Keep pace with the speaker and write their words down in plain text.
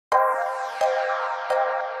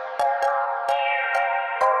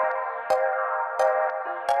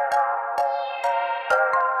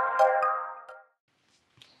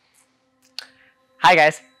Hi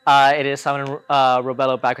guys, it is Sabumnim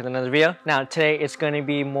Robello back with another video. Now today it's going to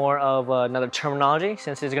be more of another terminology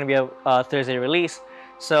since it's going to be a Thursday release.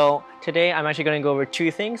 So today I'm actually going to go over two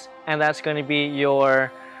things, and that's going to be your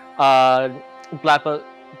black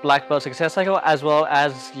belt success cycle as well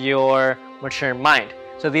as your mature mind.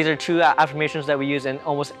 So these are two affirmations that we use in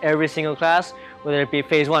almost every single class, whether it be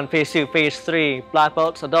phase 1, phase 2, phase 3, black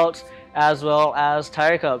belts, adults, as well as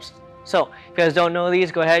tiger cubs. So if you guys don't know these,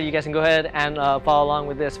 you guys can go ahead and follow along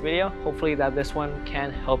with this video. Hopefully that this one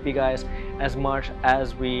can help you guys as much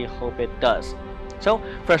as we hope it does. So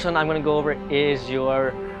first one I'm going to go over is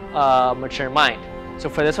your mature mind. So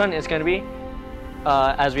for this one, it's going to be,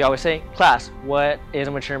 as we always say, class, what is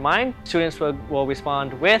a mature mind? Students will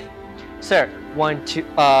respond with, sir, one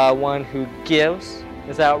who gives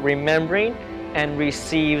without remembering and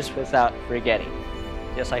receives without forgetting.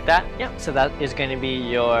 Just like that. Yep. So that is going to be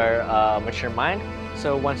your mature mind.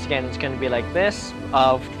 So once again, it's going to be like this.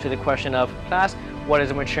 To the question of class, what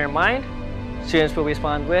is a mature mind? Students will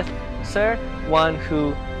respond with, sir, one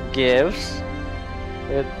who gives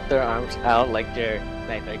with their arms out like they're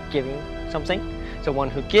giving something. So one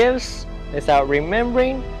who gives without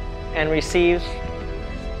remembering and receives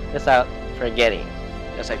without forgetting.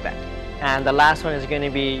 Just like that. And the last one is going to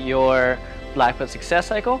be your black belt success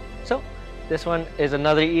cycle. So this one is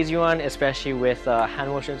another easy one, especially with hand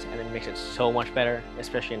motions, and it makes it so much better,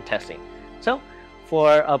 especially in testing. So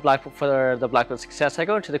for the black belt success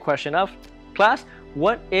cycle, to the question of class,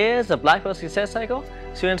 what is the black belt success cycle?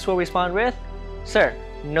 Students will respond with, sir,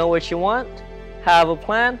 know what you want, have a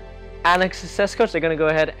plan, and a success coach. They're going to go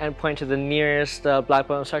ahead and point to the nearest black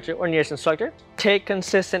belt instructor or nearest instructor. Take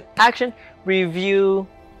consistent action, review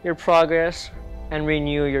your progress, and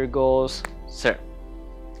renew your goals, sir.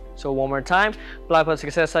 So one more time, black belt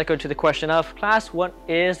success cycle, to the question of class, what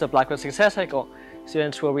is the black belt success cycle?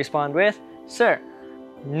 Students will respond with, sir,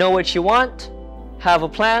 know what you want, have a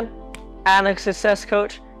plan, and a success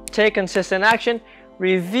coach, take consistent action,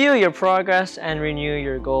 review your progress, and renew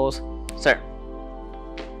your goals, sir.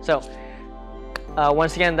 So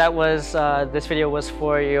once again, that was this video was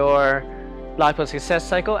for your black belt success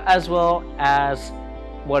cycle as well as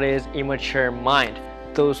what is a mature mind.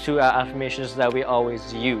 Those two affirmations that we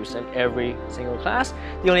always use in every single class,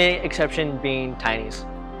 the only exception being tinies.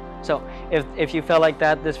 So if you felt like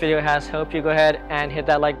that this video has helped you, go ahead and hit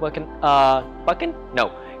that like button.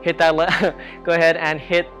 Hit that go ahead and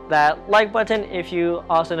hit that like button. If you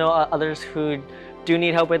also know others who do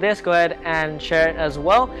need help with this, go ahead and share it as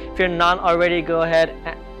well. If you're not already, go ahead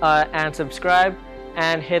and subscribe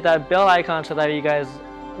and hit that bell icon so that you guys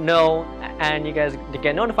know and you guys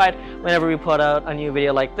get notified whenever we put out a new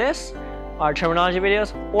video like this, our terminology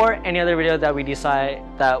videos, or any other video that we decide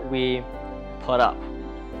that we put up.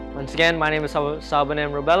 Once again, my name is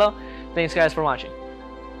Sabumnim Robello. Thanks guys for watching.